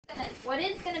sentence. What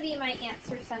is going to be my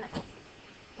answer sentence?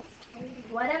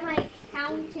 What am I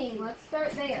counting? Let's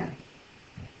start there.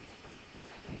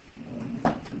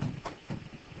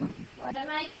 What am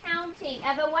I counting?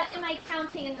 Eva, what am I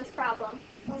counting in this problem?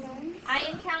 Balloons. I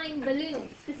am counting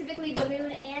balloons, specifically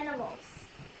balloon animals.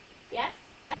 Yes?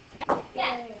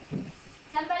 Yes.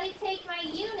 Somebody take my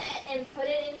unit and put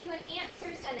it into an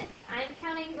answer sentence. I'm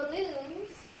counting balloons,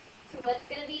 so what's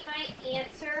going to be my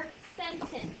answer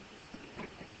sentence?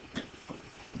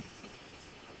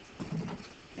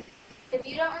 If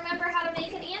you don't remember how to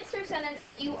make an answer sentence,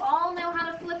 you all know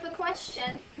how to flip a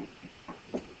question.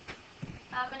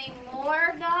 How many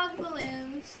more dog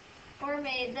balloons were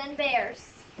made than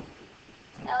bears?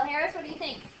 Ella Harris, what do you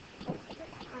think?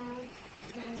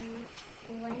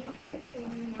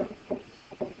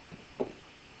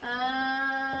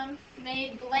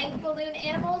 Made blank balloon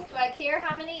animals. Do I care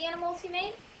how many animals he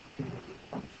made?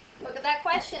 Look at that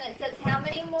question. It says how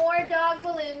many more dog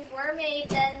balloons were made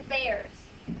than bears?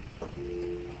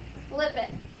 Flip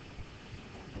it.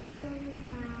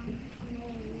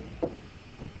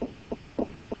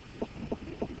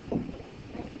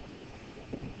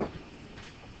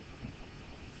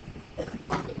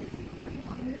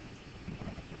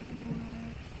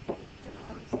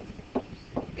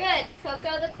 Good.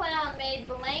 Coco the Clown made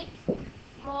blank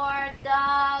more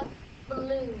dog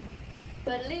balloons.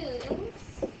 Balloons.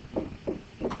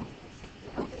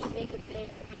 Make it bear.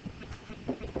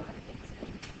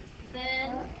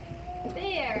 Then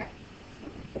bear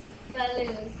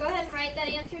balloons. Go ahead and write that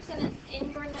answer sentence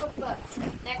in your notebook.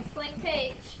 Next blank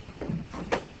page.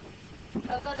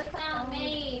 Coco the Clown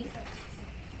made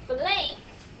blank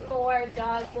more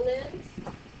dog balloons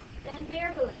than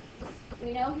bear balloons.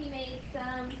 We know he made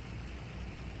some.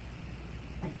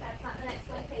 That's not the next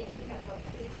one page. It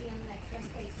should be on the next one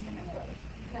page.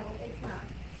 No, it's not.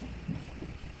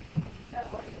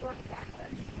 Oh, it works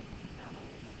backwards.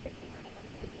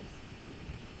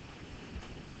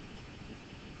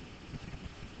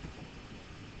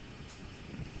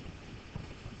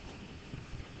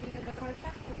 You can go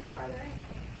farther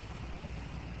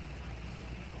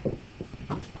in.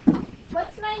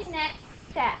 What's my next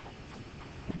step?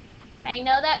 I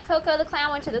know that Coco the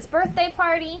Clown went to this birthday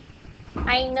party.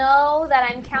 I know that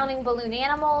I'm counting balloon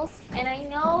animals. And I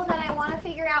know that I want to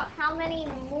figure out how many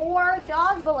more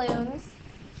dog balloons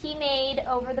he made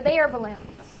over the bear balloons.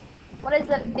 What is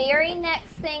the very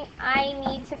next thing I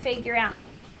need to figure out?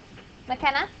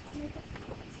 McKenna?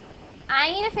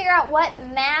 I need to figure out what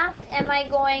math am I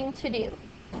going to do.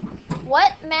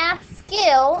 What math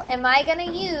skill am I going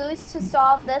to use to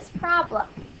solve this problem?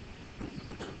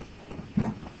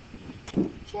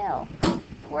 Chill.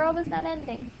 The world is not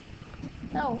ending.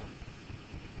 No.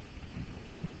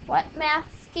 What math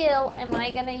skill am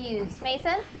I going to use?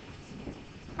 Mason?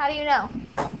 How do you know?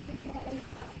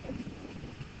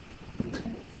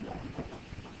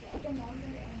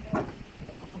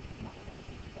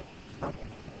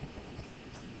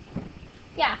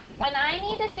 Yeah, when I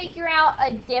need to figure out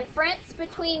a difference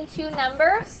between two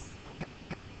numbers,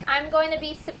 I'm going to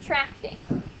be subtracting.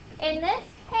 In this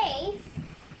case,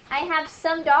 I have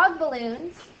some dog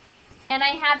balloons and I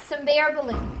have some bear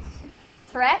balloons,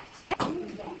 correct?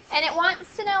 And it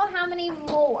wants to know how many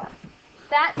more.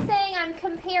 That's saying I'm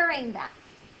comparing them.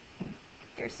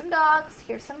 Here's some dogs,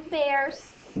 here's some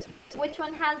bears. Which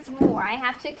one has more? I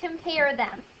have to compare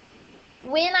them.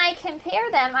 When I compare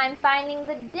them, I'm finding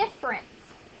the difference,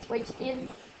 which is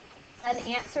an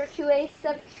answer to a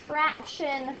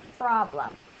subtraction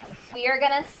problem. We are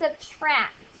going to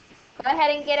subtract. Go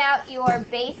ahead and get out your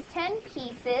base 10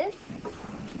 pieces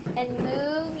and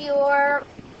move your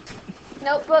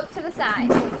notebook to the side.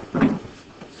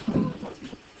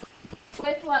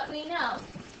 With what we know.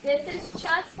 This is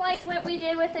just like what we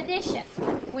did with addition.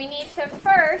 We need to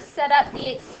first set up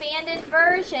the expanded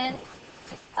version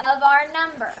of our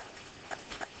number.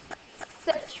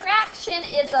 Subtraction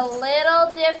is a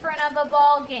little different of a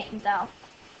ball game, though.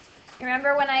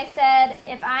 Remember when I said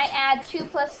if I add 2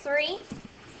 plus 3,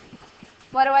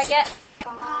 what do I get?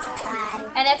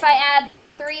 5. And if I add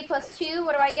 3 plus 2,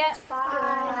 what do I get?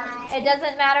 5. It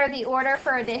doesn't matter the order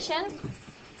for addition.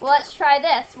 Well, let's try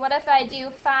this. What if I do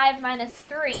 5 minus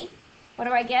 3? What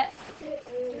do I get?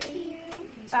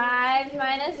 5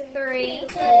 minus 3.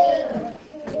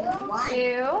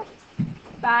 2.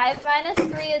 5 minus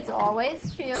 3 is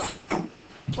always 2.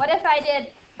 What if I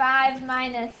did 5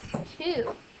 minus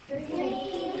 2?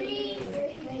 3.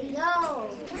 No.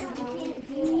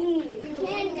 You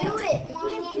can't do it. You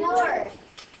can't do it.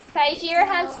 Tajir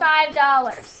has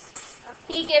 $5.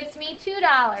 He gives me $2.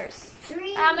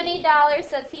 How many dollars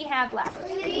does he have left?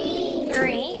 3.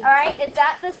 3. All right, is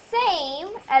that the same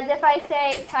as if I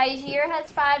say Tygier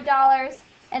has $5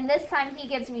 and this time he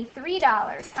gives me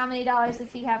 $3? How many dollars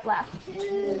does he have left?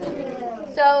 2.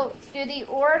 So does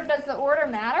the order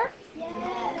matter?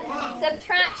 Yes.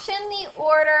 Subtraction, the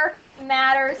order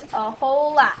matters a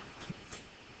whole lot.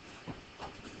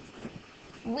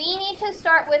 We need to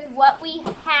start with what we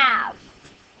have.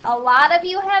 A lot of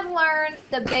you have learned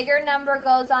the bigger number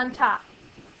goes on top.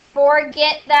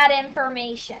 Forget that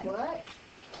information. What?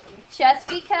 Just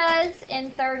because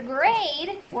in 3rd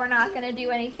grade, we're not going to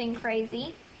do anything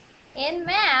crazy. In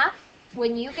math,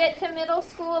 when you get to middle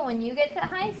school and when you get to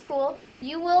high school,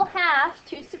 you will have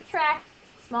to subtract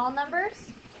small numbers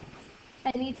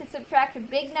and need to subtract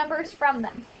big numbers from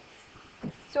them.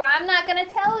 So I'm not going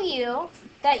to tell you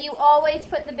that you always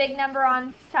put the big number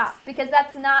on top because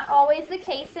that's not always the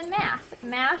case in math.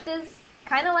 Math is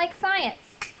kind of like science.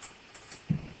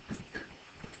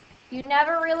 You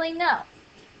never really know.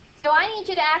 So I need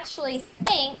you to actually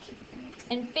think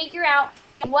and figure out,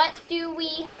 what do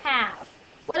we have?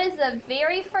 What is the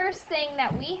very first thing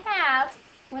that we have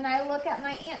when I look at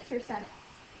my answer sentence?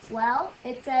 Well,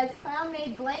 it says Clown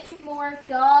made blank more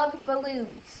dog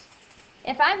balloons.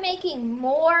 If I'm making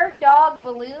more dog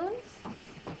balloons,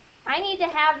 I need to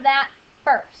have that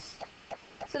first.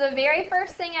 So the very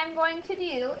first thing I'm going to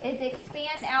do is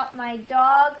expand out my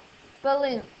dog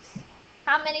balloons.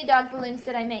 How many dog balloons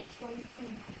did I make?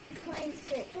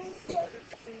 26.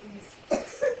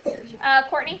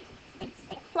 Courtney?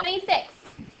 26.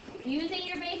 Using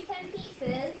your base 10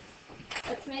 pieces,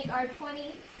 let's make our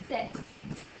 26.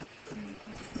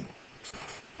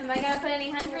 Am I going to put any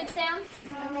hundreds down?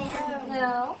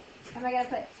 No. Am I going to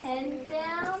put tens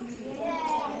down?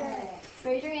 Yes.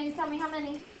 Raise your hand and tell me how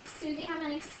many. Susie, how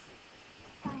many?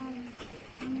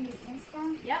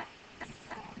 Yep.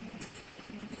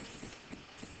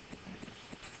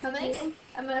 How many?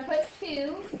 I'm going to put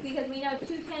 2 because we know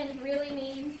 2 tens really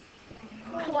means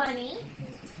 20.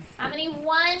 How many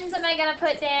ones am I going to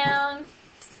put down?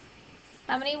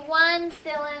 How many ones,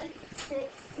 Dylan?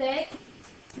 6.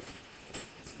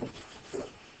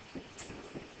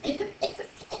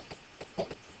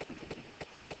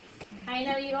 I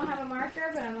know you don't have a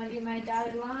marker, but I'm going to do my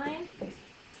dotted line.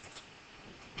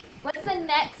 What's the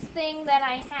next thing that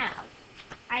I have?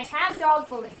 I have dog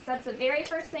balloons. That's the very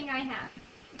first thing I have.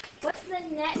 What's the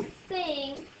next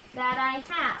thing that I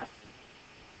have?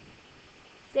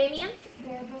 Damien?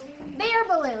 Bear balloons. Bear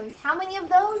balloons. How many of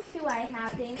those do I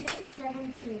have, Damien?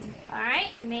 17. All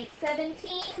right, make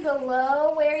 17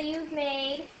 below where you've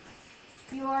made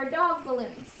your dog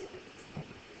balloons.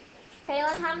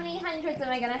 Kaylin, how many hundreds am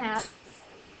I going to have?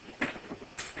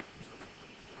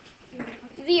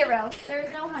 0.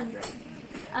 There's no hundred.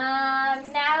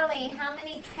 Natalie, how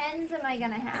many tens am I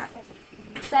going to have?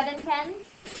 7 tens?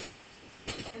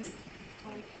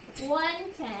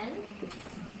 1 10.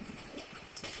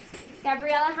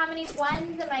 Gabriella, how many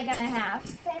ones am I going to have?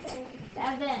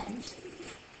 7.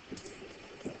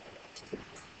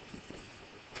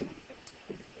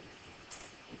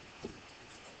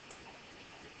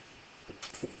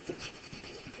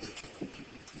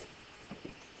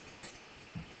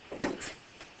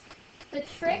 The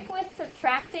trick with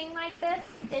subtracting like this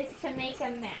is to make a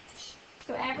match.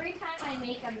 So every time I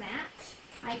make a match,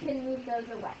 I can move those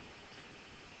away.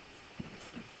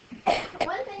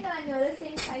 One thing that I'm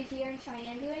noticing Tygier and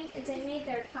Cheyenne doing is they made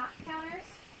their top counters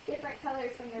different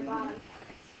colors from their bottom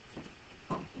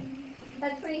counters.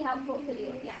 That's pretty helpful to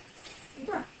do, yeah.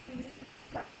 Sure.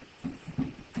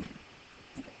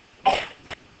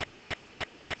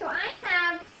 So I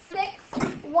have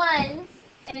 6 ones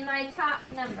in my top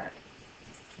number.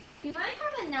 Do I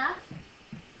have enough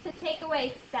to take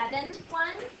away 7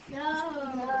 ones?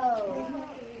 No.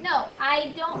 No,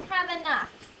 I don't have enough.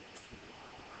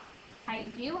 I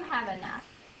do have enough.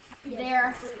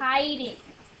 They're hiding.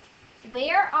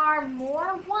 There are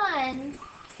more ones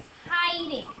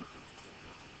hiding.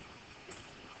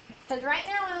 Because right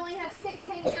now I only have 6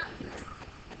 hanging out.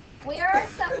 Where are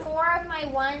some more of my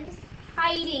ones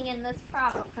hiding in this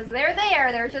problem? Because they're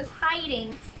there, they're just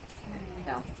hiding.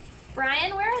 So,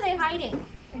 Brian, where are they hiding?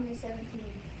 In the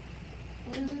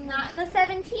 17. Not the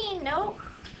 17, no.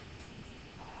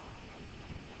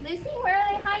 Lucy, where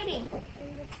are they hiding?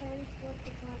 In the 10, what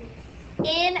the body.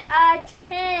 In a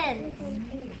 10.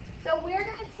 So we're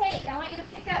going to take, I want you to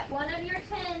pick up one of your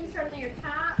 10s from your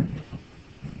top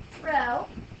row.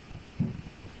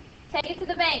 Take it to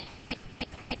the bank.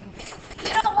 You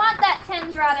don't want that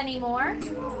 10s rod anymore.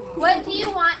 What do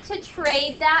you want to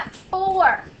trade that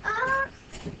for?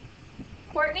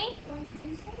 Courtney?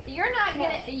 You're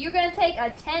gonna take a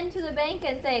 10 to the bank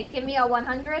and say, give me a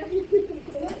 100?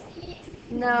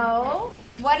 No.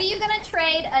 What are you going to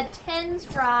trade a tens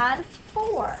rod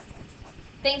for?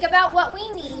 Think about what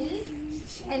we need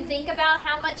and think about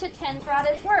how much a tens rod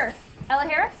is worth. Ella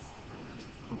Harris?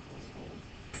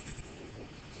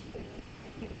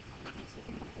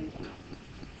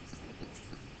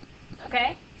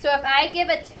 Okay. So if I give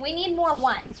it, we need more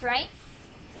ones, right?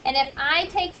 And if I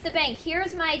take to the bank,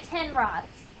 here's my 10 rods.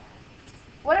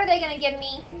 What are they going to give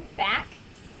me back?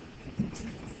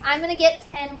 I'm going to get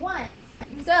 10 ones.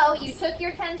 So you took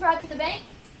your 10 rod to the bank,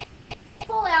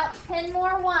 pull out 10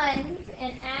 more ones,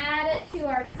 and add it to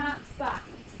our top spot.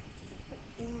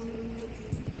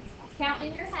 Count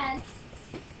in your head.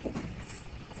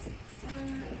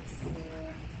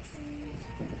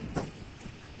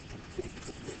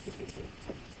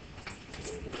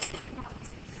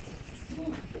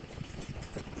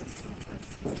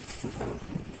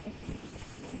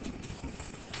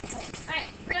 Alright,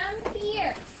 from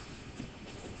here,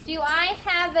 do I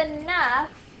have enough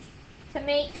to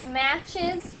make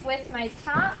matches with my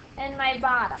top and my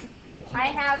bottom? I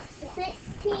have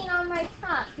 16 on my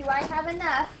top. Do I have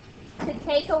enough to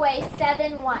take away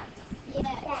 7 ones?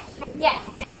 Yes. Yes.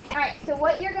 Alright, so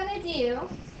what you're going to do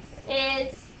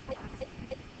is,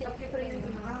 you're putting it in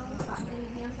the wrong spot. It needs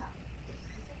to be on top.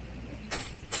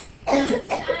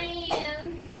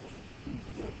 Cyan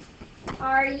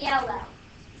are yellow.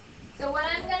 So what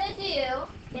I'm going to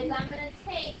do is I'm going to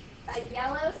take a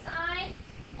yellow side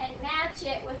and match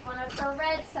it with one of her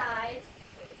red sides.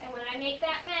 And when I make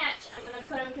that match, I'm going to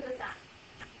put them to the side.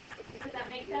 Does that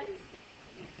make sense?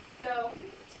 So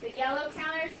the yellow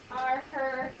counters are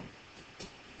her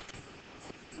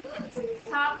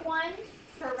top ones.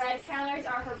 Her red counters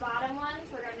are her bottom ones.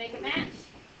 We're going to make a match.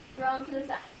 Throw them to the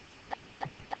side.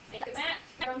 Make a match.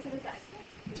 Throw them to the side.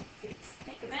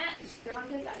 Make a match. Throw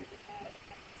them to the side.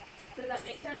 Does that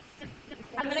make sense?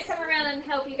 I'm going to come around and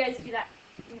help you guys do that.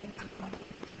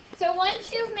 So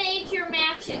once you've made your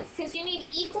matches, because you need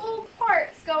equal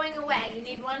parts going away, you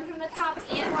need one from the top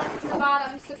and one from the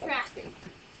bottom subtracting,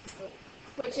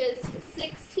 which is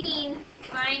 16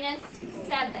 minus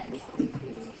 7.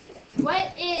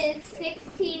 What is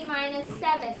 16 minus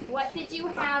 7? What did you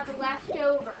have left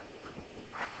over?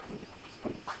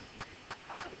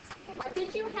 What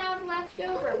did you have left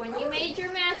over when you made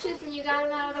your matches and you got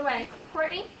them out of the way?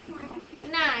 Courtney?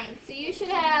 9. So you should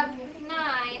have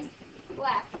 9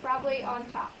 left, probably on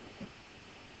top.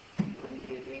 1,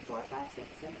 2, 3, 4, 5, 6,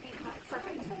 7, 8, 9.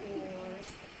 Perfect.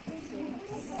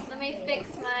 Let me fix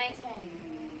my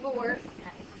board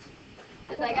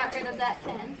because I got rid of that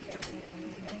 10.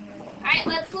 Alright,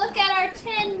 let's look at our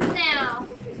 10s now.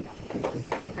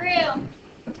 Crew,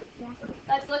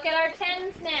 let's look at our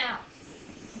 10s now.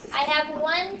 I have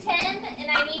 1 10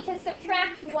 and I need to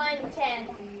subtract 1 10.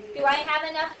 Do I have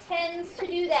enough 10s to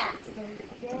do that?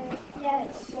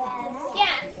 Yes.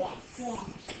 Yes.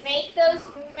 Make those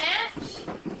match.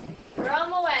 Throw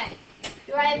them away.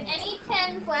 Do I have any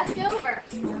 10s left over?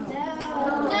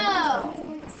 No.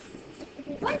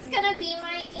 What's going to be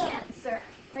my answer?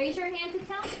 Raise your hand to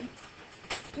tell me.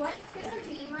 What's going to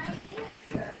be my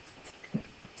answer?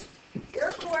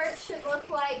 Your board should look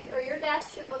like, or your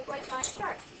desk should look like my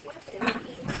chart. What's it going to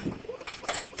be?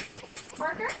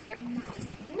 Marker?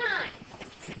 9.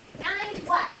 9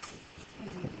 what?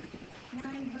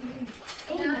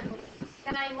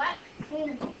 9 what?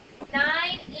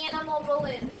 9 animal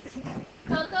balloons.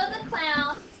 Coco the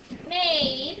Clown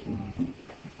made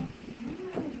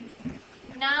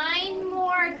 9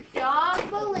 more dog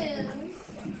balloons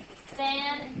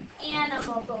than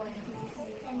animal balloons.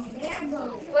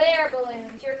 Glare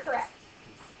balloons, you're correct.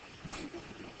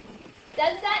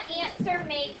 Does that answer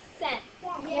make sense?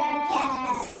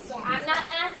 Yes. I'm not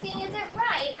asking is it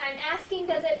right, I'm asking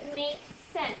does it make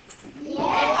sense?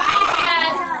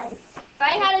 Yes. If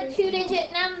I had a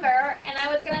 2-digit number and I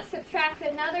was going to subtract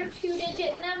another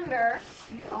 2-digit number,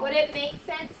 would it make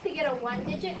sense to get a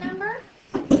 1-digit number?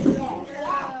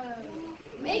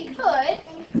 It could.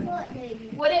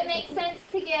 Would it make sense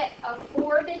to get a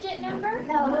 4-digit number?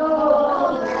 No.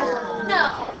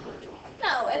 No.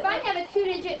 No. If I have a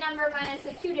 2-digit number minus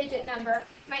a 2-digit number,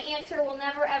 my answer will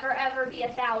never, ever, ever be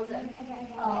 1,000.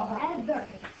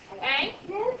 Okay?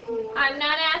 I'm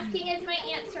not asking is my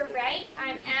answer right.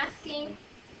 I'm asking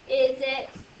is it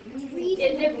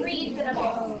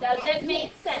reasonable? Does it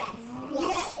make sense?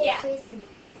 Yeah.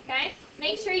 Okay?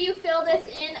 Make sure you fill this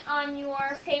in on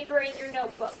your paper in your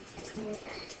notebook.